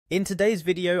In today's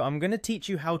video, I'm going to teach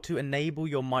you how to enable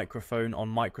your microphone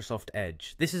on Microsoft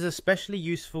Edge. This is especially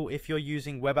useful if you're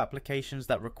using web applications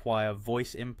that require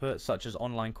voice input, such as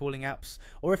online calling apps,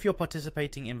 or if you're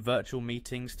participating in virtual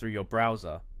meetings through your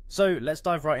browser. So let's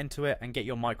dive right into it and get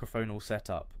your microphone all set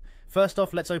up. First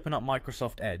off, let's open up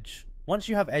Microsoft Edge. Once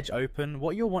you have Edge open,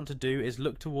 what you'll want to do is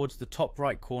look towards the top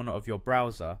right corner of your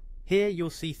browser. Here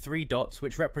you'll see three dots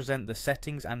which represent the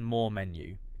Settings and More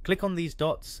menu. Click on these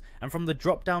dots, and from the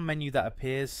drop-down menu that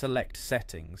appears, select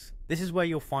Settings. This is where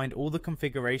you'll find all the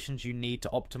configurations you need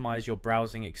to optimize your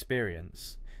browsing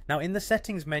experience. Now in the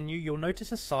Settings menu, you'll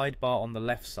notice a sidebar on the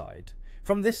left side.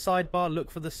 From this sidebar, look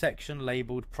for the section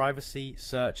labeled Privacy,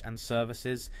 Search and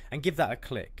Services, and give that a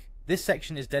click. This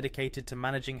section is dedicated to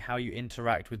managing how you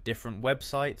interact with different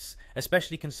websites,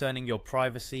 especially concerning your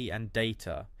privacy and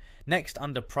data. Next,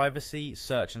 under Privacy,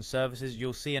 Search and Services,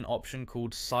 you'll see an option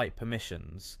called Site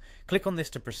Permissions. Click on this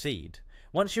to proceed.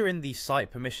 Once you're in the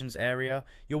Site Permissions area,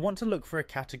 you'll want to look for a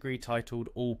category titled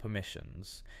All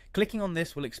Permissions. Clicking on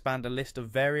this will expand a list of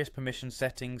various permission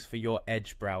settings for your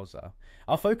Edge browser.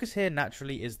 Our focus here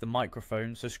naturally is the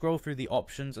microphone, so scroll through the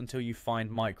options until you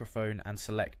find microphone and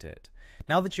select it.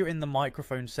 Now that you're in the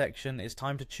microphone section, it's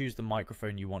time to choose the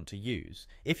microphone you want to use.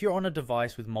 If you're on a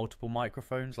device with multiple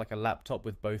microphones, like a laptop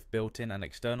with both built-in and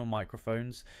external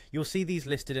microphones, you'll see these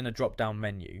listed in a drop-down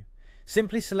menu.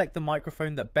 Simply select the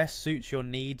microphone that best suits your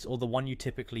needs or the one you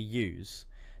typically use.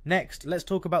 Next, let's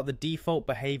talk about the default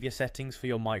behavior settings for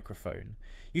your microphone.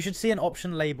 You should see an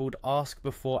option labeled Ask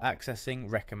Before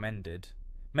Accessing Recommended.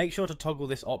 Make sure to toggle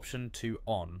this option to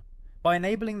On. By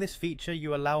enabling this feature,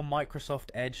 you allow Microsoft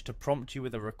Edge to prompt you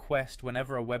with a request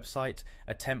whenever a website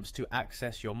attempts to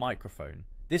access your microphone.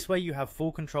 This way you have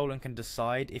full control and can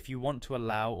decide if you want to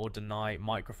allow or deny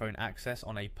microphone access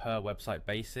on a per website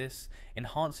basis,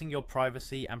 enhancing your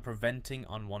privacy and preventing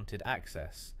unwanted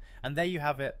access. And there you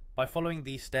have it. By following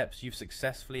these steps, you've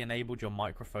successfully enabled your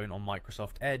microphone on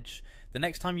Microsoft Edge. The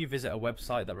next time you visit a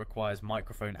website that requires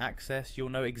microphone access, you'll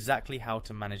know exactly how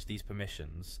to manage these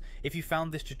permissions. If you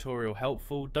found this tutorial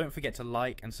helpful, don't forget to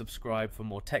like and subscribe for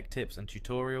more tech tips and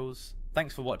tutorials.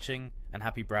 Thanks for watching, and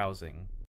happy browsing.